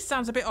 I know this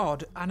sounds a bit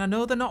odd, and I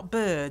know they're not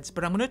birds,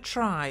 but I'm going to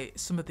try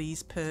some of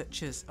these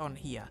perches on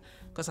here,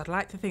 because I'd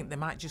like to think they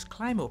might just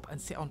climb up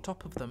and sit on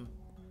top of them.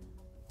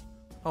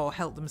 Or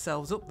help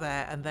themselves up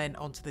there and then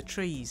onto the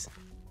trees.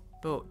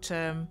 But,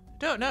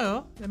 don't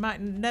know. They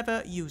might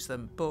never use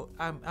them, but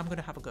I'm going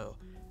to have a go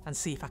and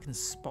see if I can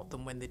spot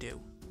them when they do.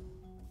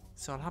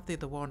 So I'll have the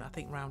other one, I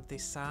think, round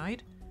this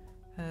side.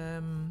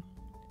 There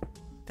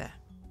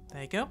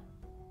you go.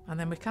 And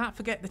then we can't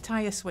forget the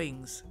tyre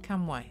swings,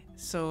 can we?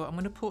 So I'm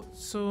going to put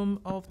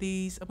some of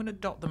these, I'm going to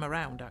dot them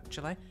around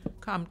actually.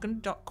 I'm going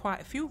to dot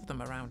quite a few of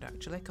them around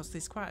actually, because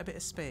there's quite a bit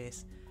of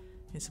space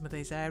in some of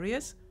these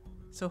areas.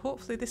 So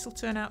hopefully this will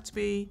turn out to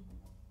be,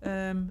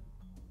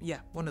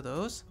 yeah, one of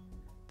those.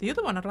 The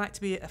other one I'd like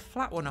to be a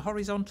flat one, a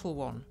horizontal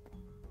one.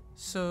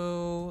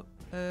 So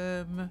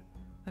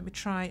let me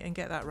try and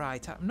get that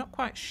right. I'm not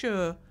quite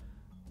sure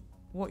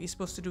what you're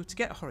supposed to do to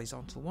get a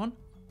horizontal one.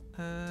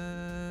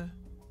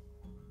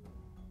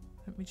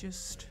 Let me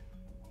just...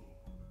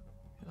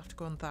 You'll have to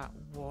go on that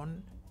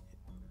one.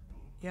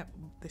 Yep,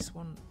 this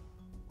one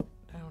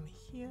down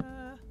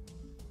here.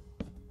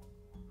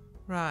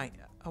 Right,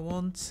 I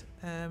want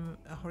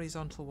a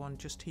horizontal one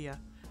just here.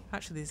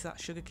 Actually, there's that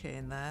sugar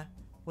cane there.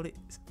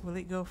 Will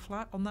it go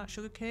flat on that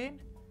sugar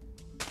cane?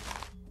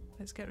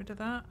 Let's get rid of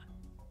that.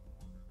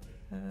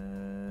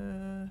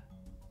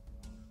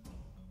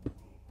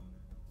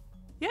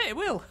 Yeah, it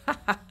will.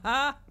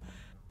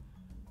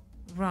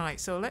 Right,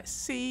 so let's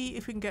see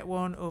if we can get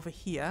one over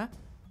here.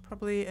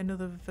 Probably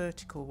another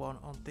vertical one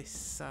on this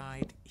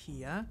side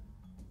here.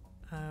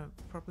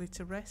 Probably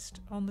to rest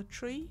on the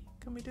tree.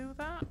 Can we do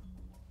that?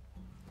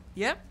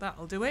 Yep,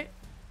 that'll do it.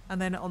 And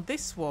then on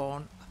this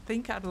one, I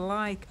think I'd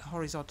like a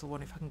horizontal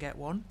one if I can get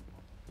one.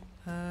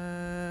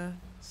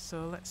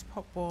 So let's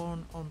pop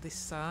one on this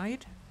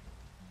side.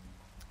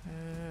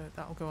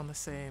 That'll go on the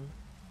same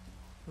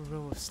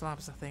row of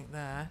slabs, I think,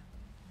 there.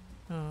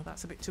 Oh,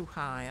 that's a bit too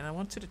high, and I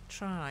wanted to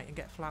try and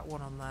get a flat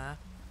one on there.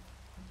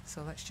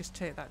 So let's just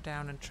take that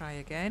down and try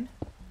again.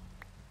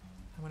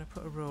 I'm going to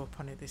put a rope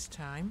on it this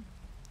time.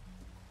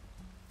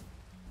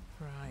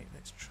 Right,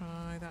 let's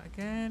try that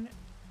again.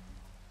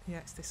 Yeah,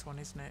 it's this one,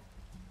 isn't it?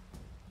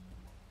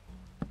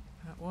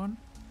 That one.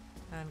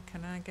 And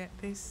can I get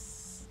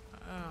this?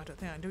 Oh, I don't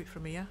think I can do it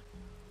from here.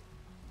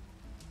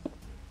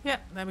 Yeah,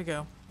 there we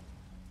go.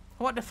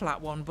 I want the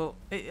flat one, but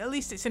at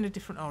least it's in a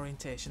different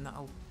orientation.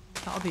 That'll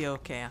be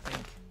okay, I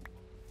think.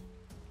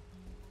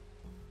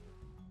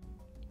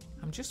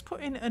 I'm just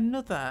putting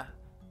another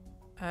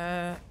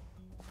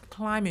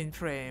climbing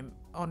frame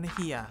on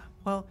here.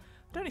 Well,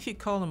 I don't know if you'd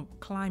call them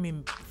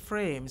climbing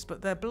frames,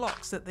 but they're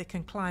blocks that they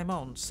can climb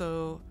on.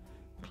 So,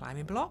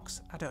 climbing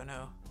blocks? I don't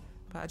know.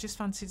 But I just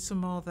fancied some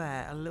more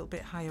there, a little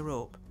bit higher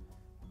up.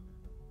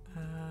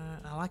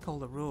 I like all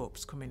the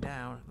ropes coming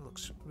down. It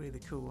looks really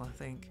cool, I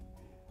think.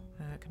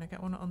 Can I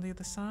get one on the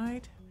other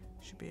side?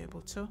 Should be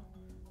able to.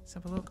 Let's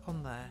have a look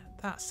on there.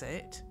 That's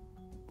it.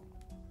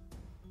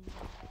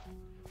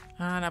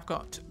 And I've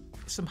got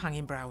some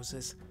hanging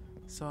browsers.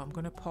 So I'm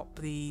going to pop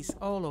these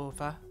all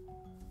over.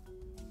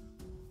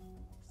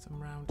 Some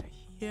round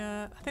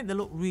here. I think they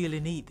look really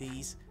neat,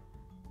 these.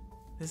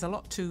 There's a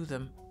lot to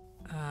them.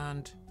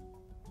 And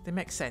they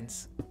make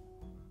sense.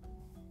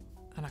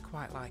 And I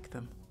quite like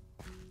them.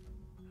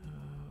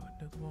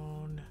 Another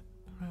one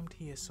around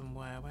here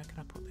somewhere. Where can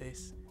I put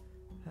this?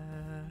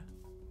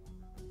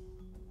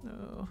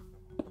 No.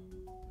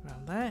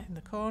 Around there in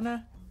the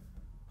corner.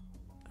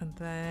 And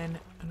then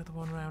another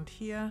one around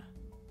here.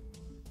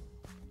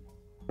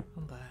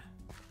 On there.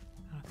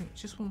 And I think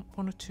just one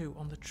or two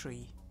on the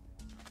tree.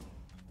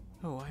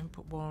 Oh, I haven't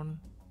put one.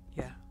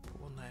 Yeah,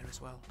 put one there as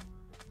well.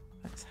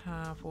 Let's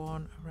have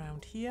one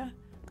around here.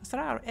 Because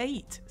there are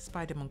 8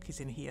 spider monkeys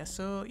in here.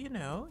 So, you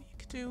know, you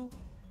could do...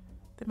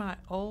 They might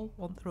all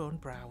want their own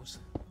browse.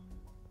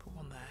 Put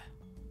one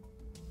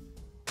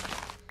there.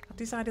 I've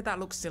decided that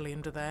looks silly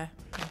under there.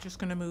 I'm just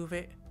going to move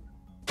it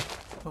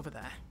over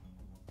there.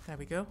 There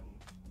we go.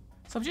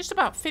 So I'm just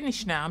about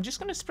finished now. I'm just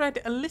going to spread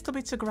a little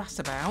bit of grass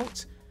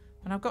about.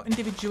 And I've got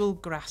individual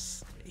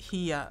grass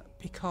here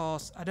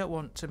because I don't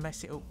want to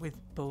mess it up with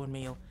bone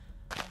meal.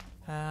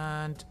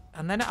 And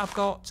then I've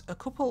got a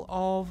couple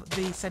of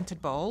the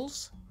scented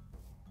balls.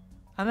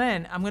 And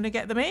then I'm going to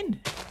get them in.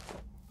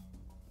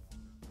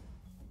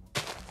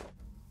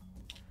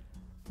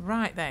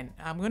 Right then,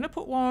 I'm going to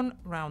put one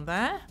round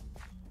there.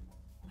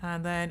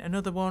 And then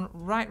another one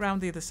right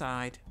round the other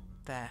side.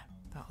 There.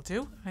 That'll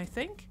do, I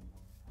think.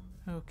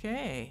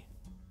 Okay.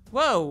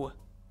 Whoa!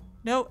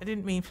 No, I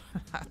didn't mean for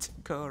that to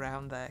go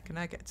around there. Can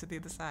I get to the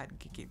other side and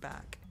kick it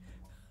back?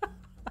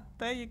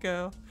 There you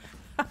go.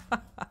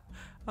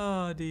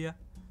 Oh dear.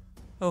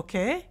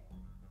 Okay.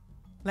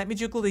 Let me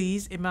juggle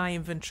these in my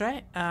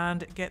inventory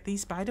and get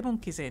these spider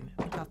monkeys in.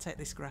 I think I'll take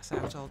this grass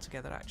out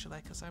altogether actually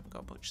because I haven't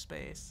got much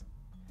space.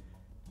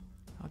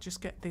 I'll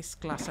just get this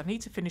glass. I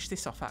need to finish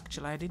this off,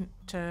 actually. I didn't...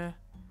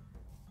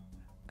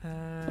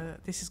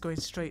 this is going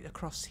straight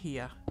across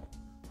here.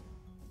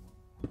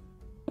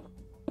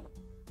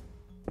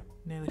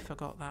 Nearly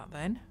forgot that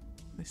then.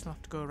 This will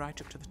have to go right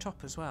up to the top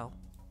as well.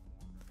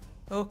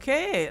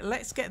 Okay,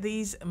 let's get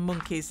these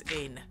monkeys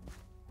in.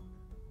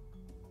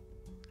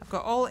 I've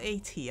got all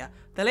 8 here.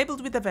 They're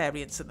labelled with the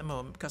variants at the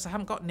moment because I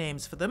haven't got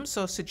names for them,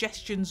 so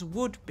suggestions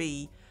would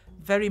be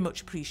very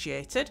much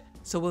appreciated.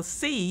 So we'll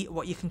see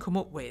what you can come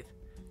up with.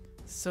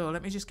 So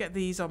let me just get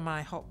these on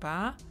my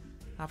hotbar.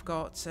 I've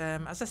got,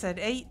 as I said,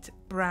 8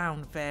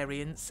 brown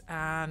variants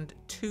and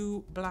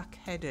 2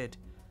 black-headed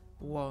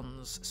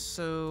ones.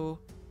 So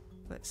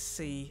let's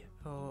see.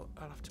 Oh,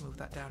 I'll have to move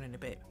that down in a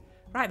bit.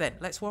 Right then,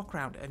 let's walk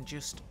around and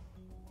just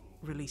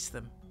release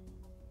them.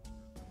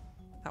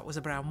 That was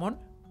a brown one.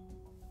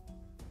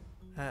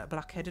 A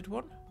black-headed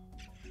one.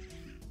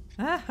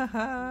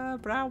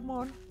 Brown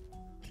one.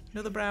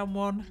 Another brown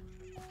one.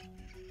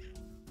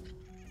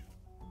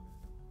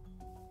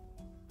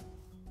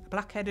 A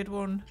black-headed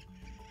one.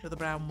 Another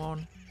brown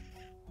one.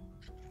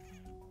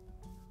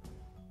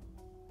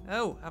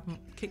 Oh, I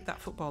haven't kicked that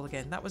football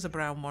again. That was a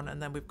brown one,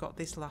 and then we've got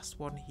this last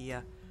one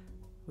here,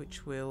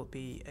 which will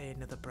be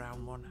another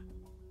brown one.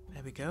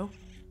 There we go.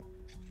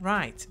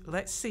 Right,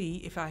 let's see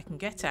if I can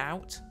get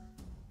out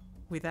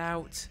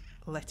without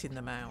letting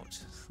them out.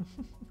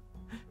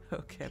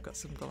 Okay, I've got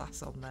some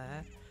glass on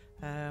there.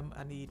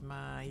 I need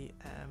my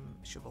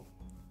shovel.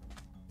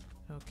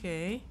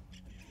 Okay.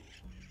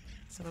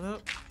 Let's have a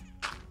look.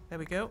 There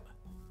we go.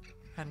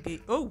 And be...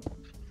 Oh!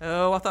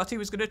 Oh, I thought he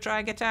was going to try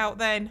and get out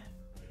then.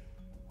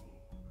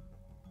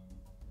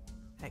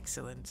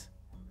 Excellent.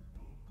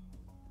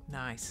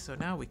 Nice. So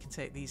now we can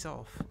take these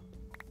off.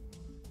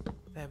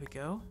 There we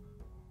go.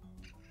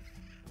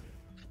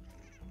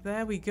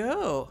 There we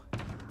go.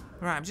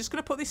 Right, I'm just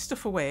going to put this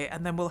stuff away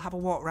and then we'll have a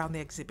walk around the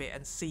exhibit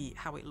and see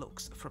how it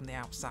looks from the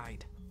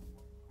outside.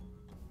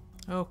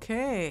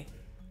 Okay.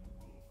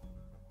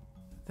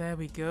 There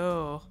we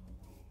go. Oh,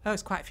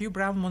 there's quite a few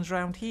brown ones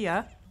around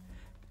here.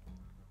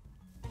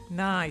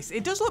 Nice.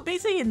 It does look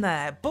busy in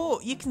there,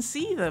 but you can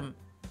see them.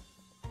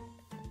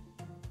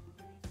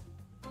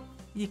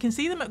 You can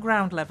see them at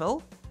ground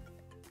level.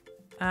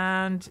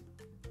 And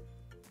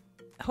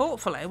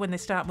hopefully when they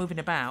start moving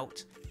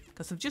about,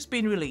 because they've just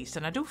been released,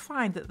 and I do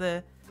find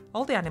that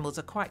all the animals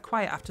are quite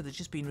quiet after they've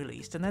just been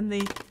released, and then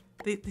they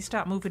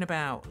start moving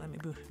about. Let me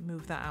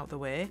move that out of the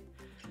way.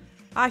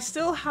 I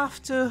still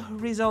have to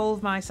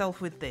resolve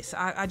myself with this.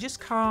 I just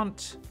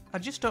can't, I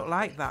just don't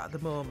like that at the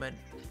moment.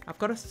 I've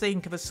got to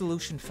think of a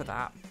solution for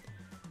that.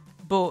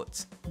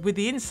 But with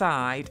the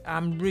inside,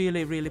 I'm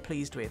really, really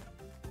pleased with.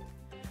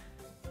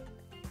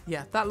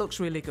 Yeah, that looks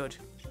really good.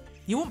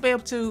 You won't be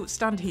able to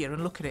stand here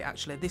and look at it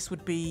actually. This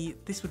would be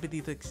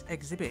the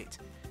exhibit.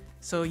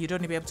 So you'd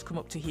only be able to come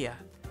up to here.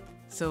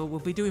 So we'll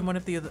be doing one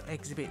of the other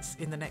exhibits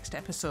in the next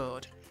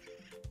episode.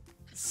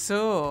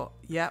 So,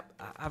 yep,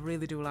 I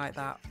really do like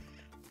that.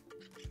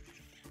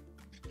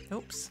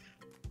 Oops.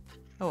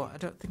 Oh, I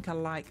don't think I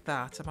like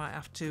that. I might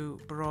have to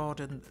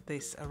broaden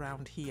this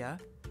around here.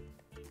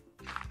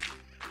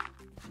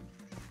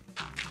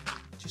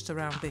 Just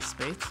around this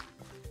bit.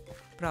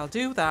 But I'll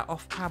do that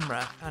off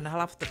camera and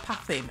I'll have the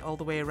pathing all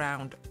the way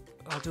around.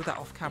 I'll do that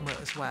off camera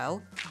as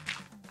well.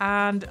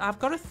 And I've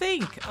got to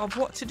think of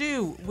what to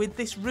do with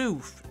this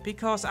roof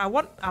because I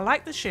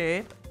like the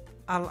shape.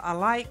 I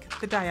like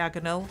the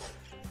diagonal,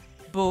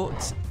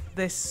 but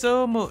there's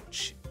so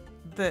much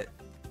that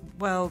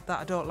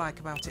I don't like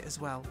about it as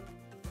well.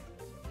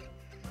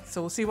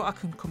 So we'll see what I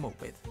can come up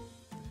with.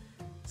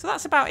 So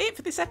that's about it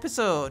for this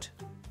episode.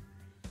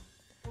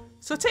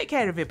 So take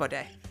care,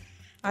 everybody.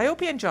 I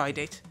hope you enjoyed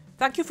it.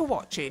 Thank you for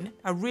watching.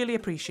 I really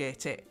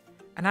appreciate it.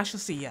 And I shall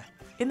see you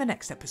in the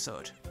next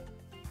episode.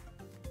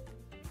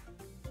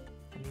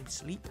 I need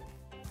sleep.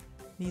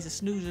 Needs a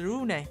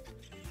snoozer-ooney.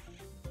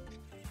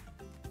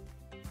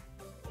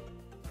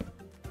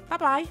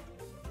 Bye-bye.